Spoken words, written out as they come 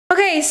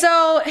Okay,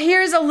 so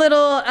here's a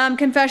little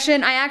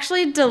confession. I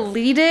actually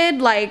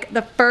deleted like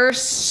the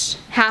first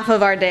half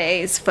of our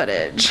day's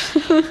footage.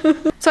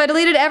 So I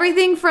deleted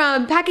everything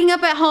from packing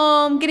up at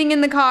home, getting in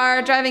the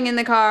car, driving in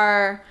the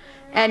car,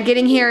 and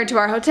getting here to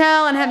our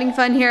hotel and having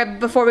fun here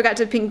before we got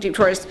to Pink Jeep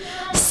Tours.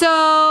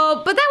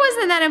 So, but that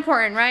wasn't that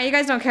important, right? You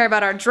guys don't care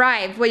about our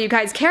drive. What you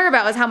guys care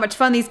about is how much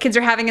fun these kids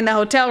are having in the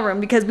hotel room,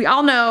 because we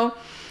all know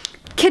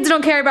kids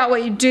don't care about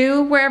what you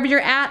do wherever you're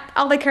at.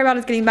 All they care about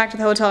is getting back to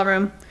the hotel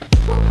room.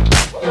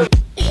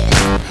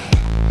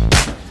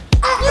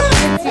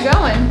 Where's he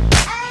going?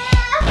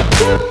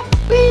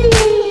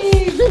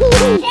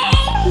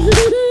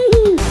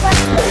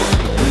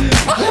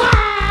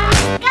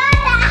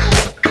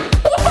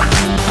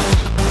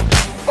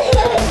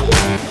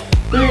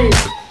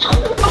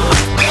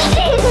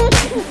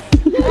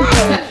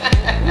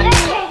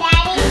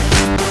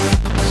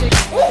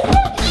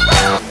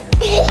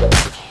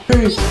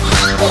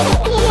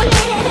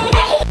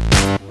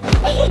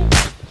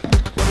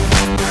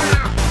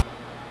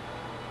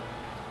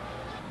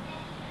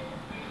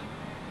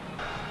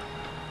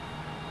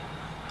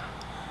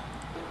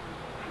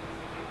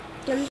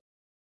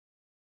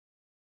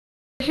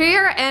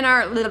 Here in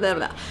our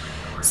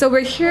so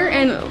we're here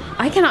and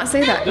I cannot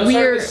say that.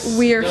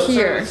 We're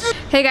here.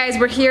 Hey guys,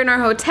 we're here in our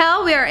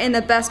hotel. We are in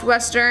the Best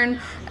Western.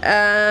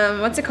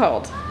 What's it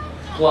called?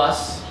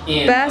 Plus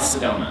Inn of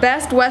Sedona.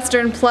 Best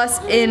Western Plus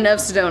Inn of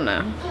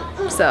Sedona.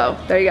 So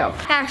there you go.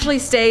 Ashley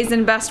stays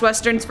in Best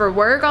Westerns for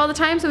work all the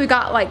time, so we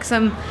got like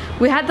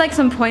we had like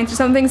some points or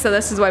something, so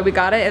this is why we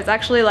got it. It's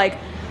actually like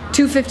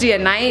 $2.50 a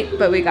night,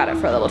 but we got it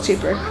for a little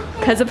cheaper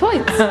because of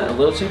points. A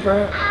little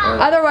cheaper?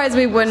 Otherwise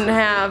we wouldn't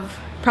have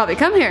probably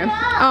come here.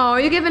 Oh, are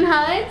you giving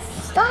hugs?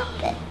 Stop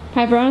it.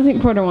 Piper, I don't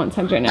think Porter wants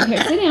hugs right now.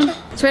 Here, sit down.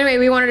 So anyway,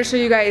 we wanted to show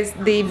you guys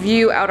the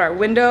view out our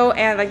window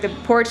and like the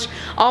porch.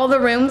 All the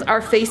rooms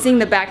are facing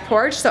the back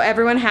porch, so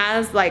everyone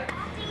has like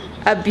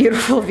a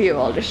beautiful view.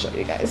 I'll just show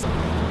you guys.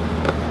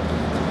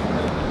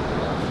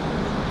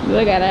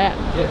 Look at that.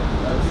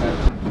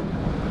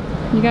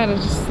 You gotta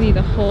just see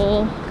the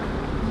whole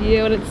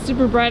view, and it's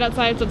super bright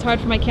outside, so it's hard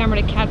for my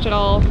camera to catch it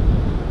all.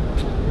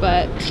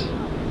 But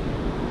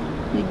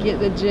you get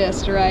the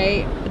gist,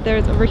 right? But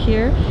there's over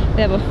here,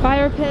 they have a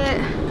fire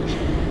pit.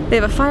 They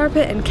have a fire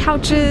pit and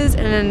couches,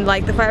 and then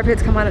like the fire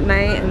pits come on at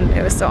night, and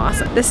it was so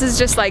awesome. This is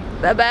just like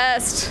the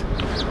best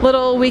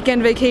little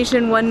weekend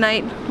vacation, one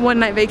night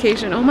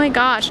vacation. Oh my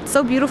gosh, it's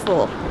so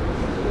beautiful.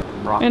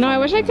 I know, I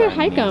wish I could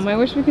hike them. I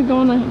wish we could go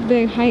on a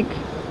big hike.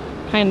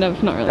 Kind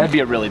of, not really. That'd be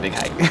a really big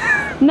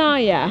hike. No,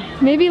 yeah.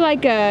 Maybe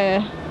like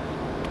a...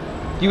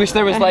 You wish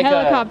there was like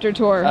helicopter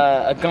tour.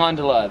 A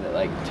gondola that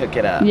like took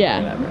it up.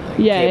 Yeah. Whatever, like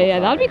yeah,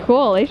 that'd be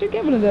cool. They should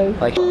get one of those.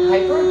 Like,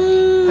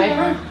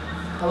 Piper?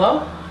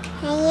 Hello?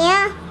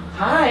 Hiya.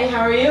 Hi,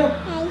 how are you?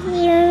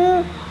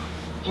 Hiya.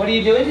 What are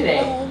you doing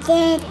today?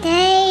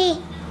 Today.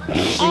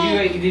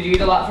 Did you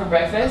eat a lot for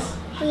breakfast?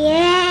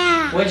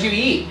 Yeah. What'd you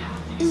eat?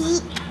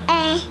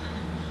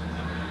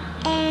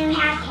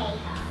 Pancake.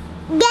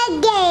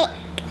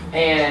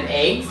 And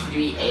eggs? Did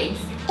you eat eggs?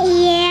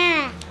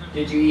 Yeah.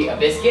 Did you eat a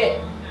biscuit?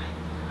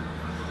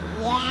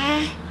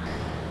 Yeah.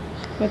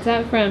 What's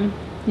that from?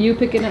 You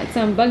picking at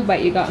some bug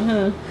bite you got,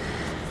 huh?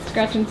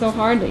 Scratching so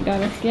hard that you got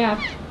a scab.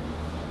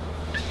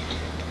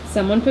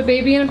 Someone put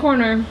baby in a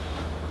corner.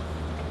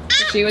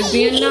 She was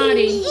being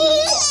naughty.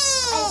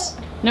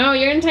 No,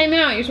 you're in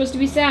timeout. You're supposed to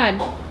be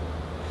sad.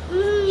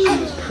 She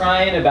was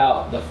crying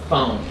about the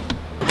phone.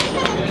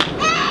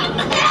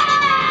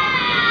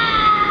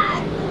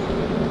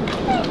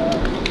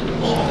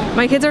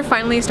 My kids are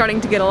finally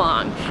starting to get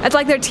along. It's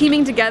like they're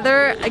teaming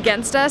together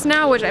against us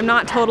now, which I'm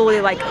not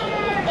totally like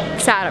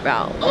sad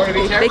about.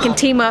 They can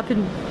team up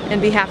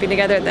and be happy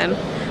together, then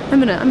I'm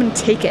gonna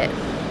take it.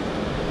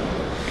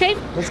 Okay?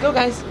 Let's go,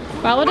 guys.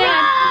 Follow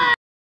Dad.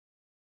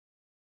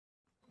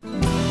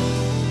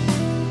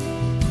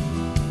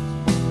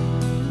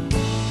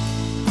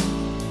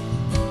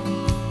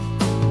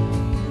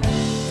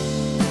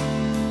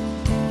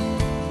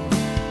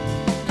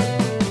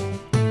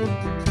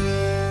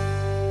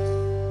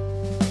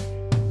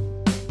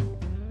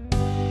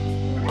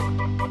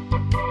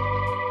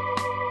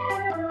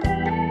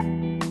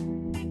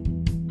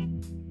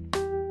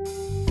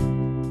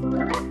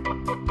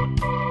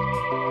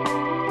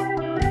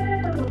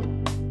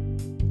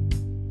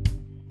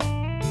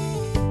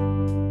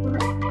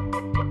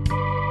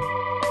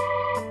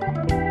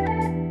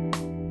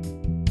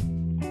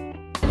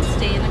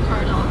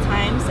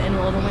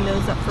 Roll the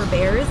windows up for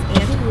bears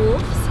and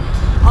wolves.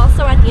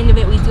 Also at the end of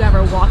it we do have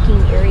our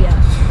walking area,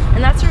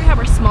 and that's where we have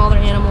our smaller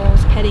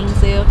animals, petting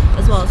zoo,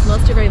 as well as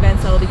most of our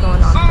events that will be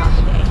going on throughout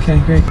the day. Okay,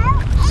 great.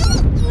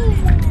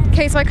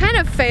 Okay, so I kind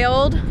of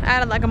failed,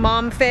 added like a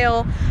mom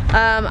fail.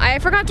 I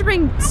forgot to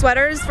bring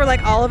sweaters for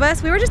like all of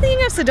us. We were just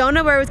thinking of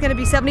Sedona where it was gonna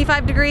be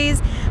 75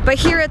 degrees, but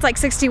here it's like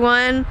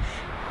 61.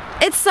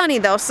 It's sunny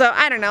though, so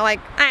I don't know, like,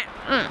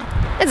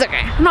 it's okay.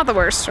 I'm not the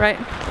worst, right?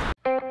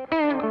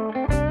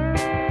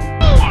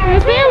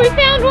 There's a bear, we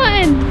found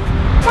one!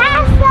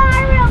 That's not a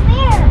real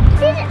bear.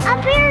 There's a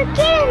bear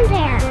kid in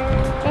there.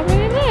 That's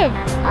where they live.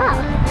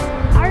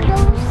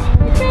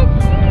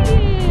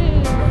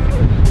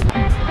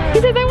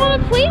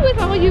 play with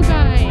all you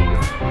guys.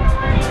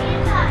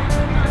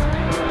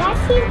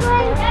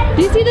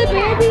 Do you see the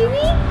bear,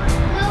 baby?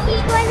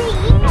 He's going to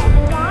eat us,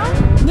 Mom.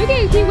 Look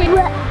at him. Wait.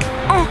 Look.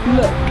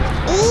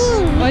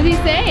 What does he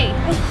say?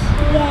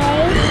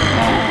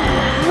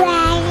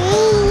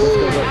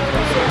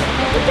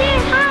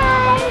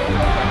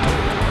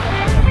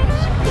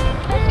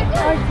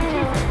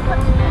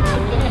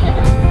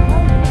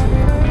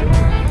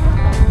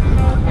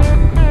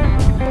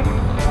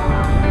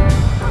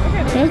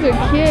 Those are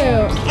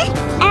cute.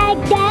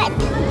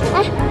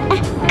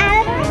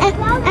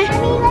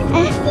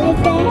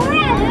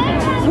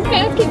 Okay,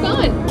 let's keep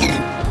going.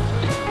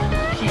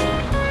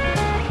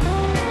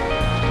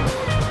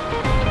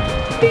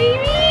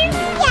 Babies?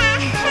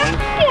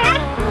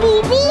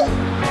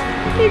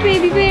 Hey,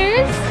 baby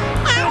bears.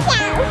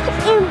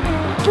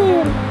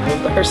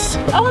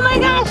 Oh my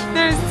gosh,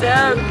 they're so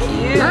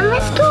cute.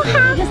 Let's go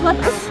have. They just let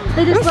the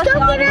Let's go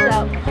otters get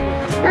out.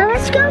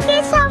 Let's go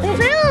get some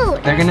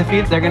fruit. They're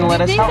gonna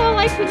let us Think help. they'll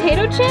like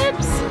potato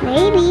chips?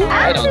 Maybe.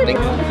 I don't think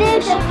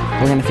Fish.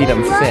 we're gonna feed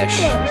them fish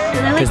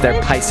because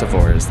they're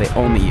piscivores. They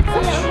only eat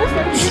fish.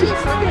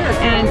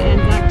 And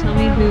Zach, tell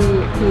me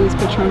whose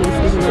Patronus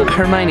is an otter.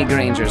 Hermione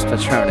Granger's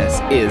Patronus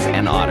is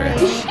an otter.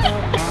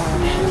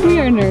 We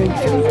are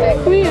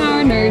nerds. We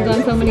are nerds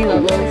on so many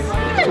levels.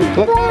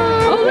 Look.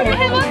 Oh, look at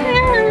him up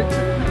there.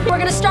 We're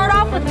gonna start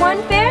off with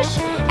one fish.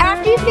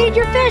 After you feed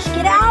your fish,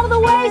 get out of the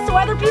way so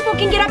other people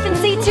can get up and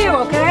see too,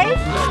 okay?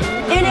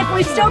 And if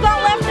we've still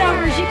got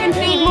leftovers, you can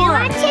feed more.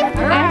 I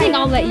think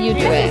I'll let you do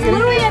This is it.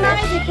 Louie and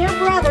Isaac, they're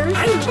brothers.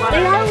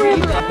 They are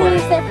river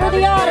thieves, they're for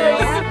the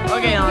otters.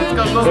 Okay, now let's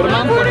go. Go to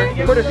Mom.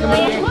 Porter, come on.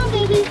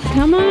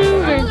 Come on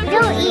over.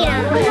 Don't eat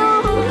them.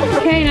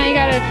 Okay, now you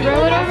gotta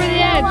throw it over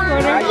the edge,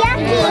 Porter.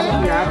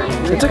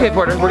 Yucky. It's okay,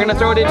 Porter. We're gonna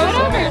throw it in. Throw it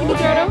over. You can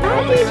throw it over.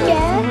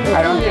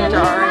 I don't think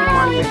there are any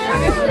more.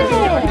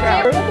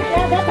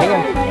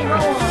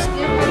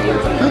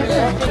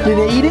 Did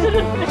they eat it?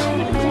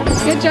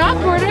 Good job,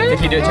 Porter. Did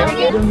he do it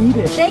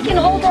too? They can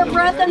hold their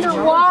breath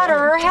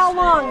underwater. How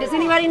long? Does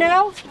anybody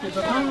know? 8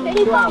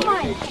 minutes.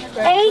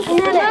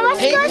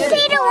 Let's go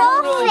see the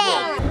wolf.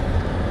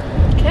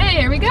 Okay,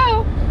 here we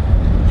go.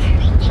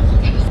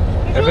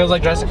 It feels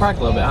like Jurassic Park a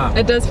little bit, huh?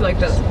 It does feel like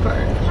Jurassic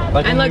Park.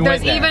 Like And when look, we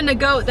there's went there. even a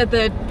goat that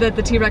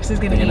the T-Rex is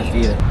gonna They're gonna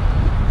feed it.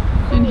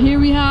 And here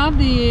we have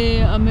the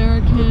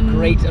American,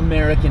 Great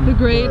American the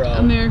Great Burro.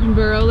 American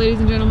Burro, ladies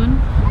and gentlemen.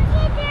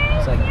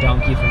 It's like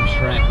Donkey from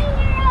Shrek.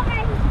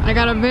 I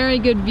got a very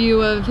good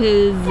view of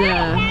his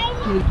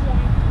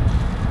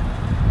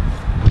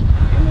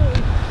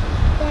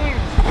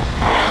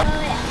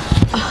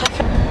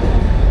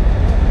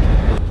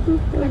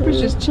Pepper's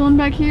just chilling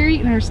back here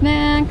eating her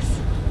snacks.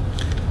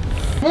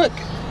 Look.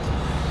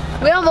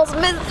 We almost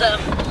missed them.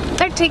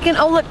 They're taking,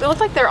 oh look, they look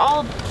like they're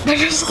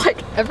just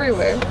like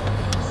everywhere.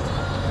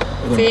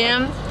 See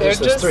them? They're There's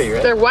those just, 3,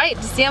 right? they're white.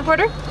 Do you see them,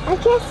 Porter? I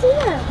can't see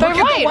them. They're Look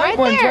at white, the white right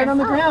ones there. right on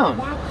the ground.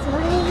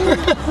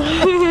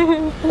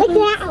 Look at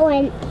that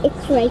one.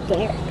 It's right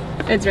there.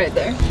 It's right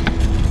there.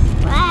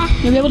 Wow.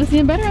 You'll be able to see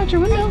them better out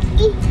your window.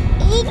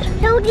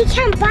 No, they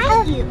can't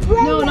bite you.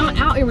 No, not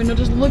out your window,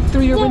 just look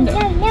through your window.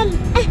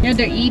 Yeah,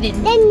 they're eating.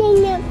 You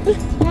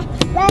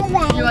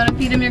want to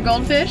feed them your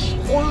goldfish?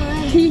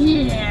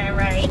 Yeah,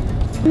 right.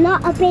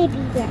 Not a baby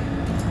yet.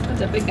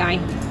 That's a big guy.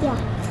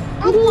 Yeah.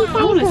 I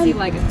want to see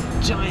like a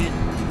giant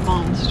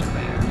monster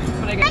bear.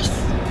 But I guess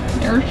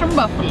there's some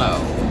buffalo.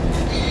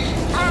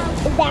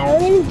 That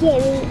one,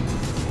 Jimmy.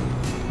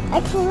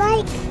 It's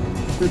like.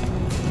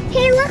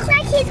 He looks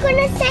like he's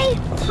gonna say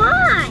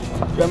hi.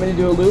 Do you want me to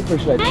do a loop or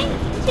should I?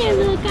 Hi,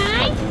 little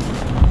guy.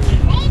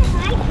 Say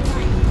hi to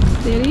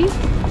us. Did he?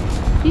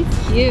 He's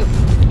cute.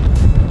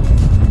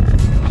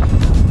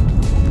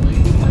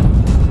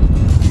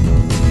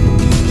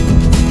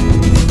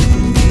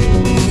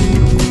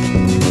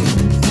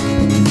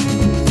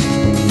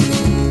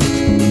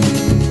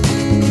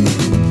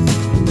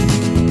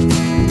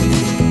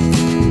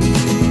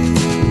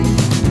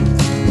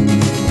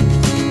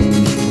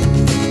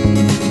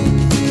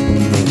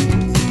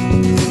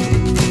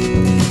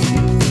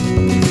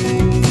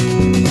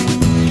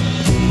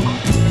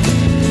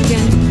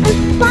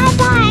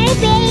 Bye-bye,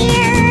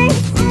 bears.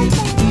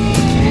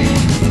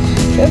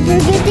 Don't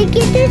forget to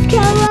get this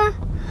camera.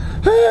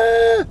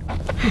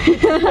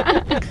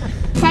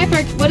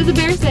 Piper, what does a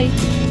bear say?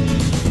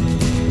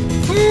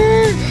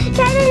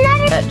 Try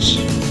another.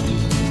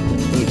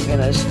 He's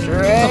gonna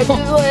stretch his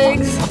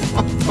legs.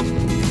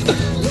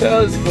 That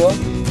was cool.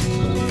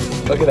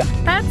 Look at that.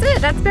 That's it,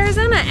 that's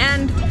Bearizona,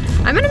 and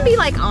I'm gonna be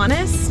like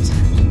honest.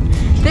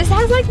 This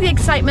has like the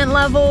excitement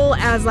level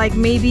as like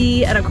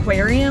maybe an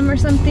aquarium or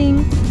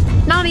something.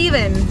 Not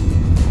even.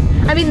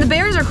 I mean, the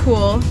bears are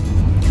cool,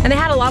 and they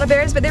had a lot of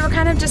bears, but they were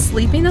kind of just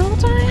sleeping the whole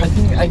time.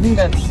 I think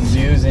that's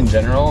zoos in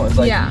general. It's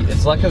like Yeah.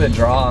 it's luck of the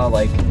draw.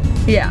 Like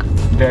Yeah.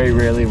 very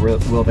rarely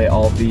will they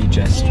all be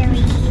just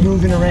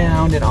moving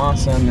around and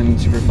awesome and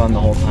super fun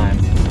the whole time.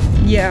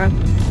 Yeah.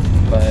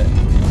 But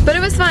But it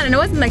was fun, and it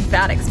wasn't like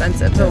that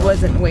expensive, so it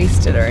wasn't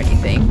wasted or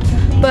anything.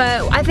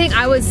 But I think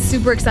I was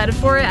super excited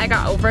for it. I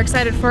got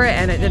overexcited for it,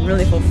 and it didn't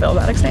really fulfill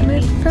that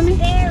excitement for me.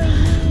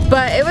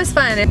 But it was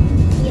fun.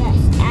 Yes,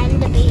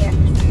 and the beer.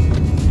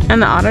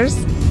 And the otters?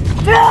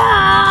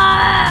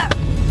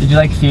 Did you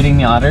like feeding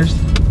the otters?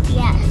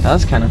 Yes. That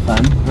was kind of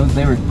fun.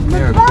 They were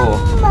cool.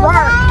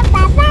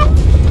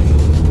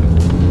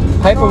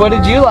 Piper, what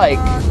did you like?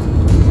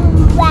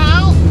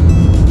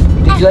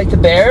 Did you like the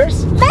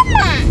bears?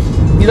 Mama.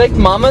 You liked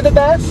Mama the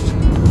best?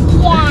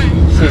 Yeah.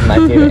 She's my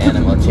favorite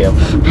animal too.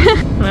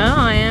 Well,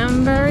 I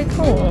am very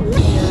cool.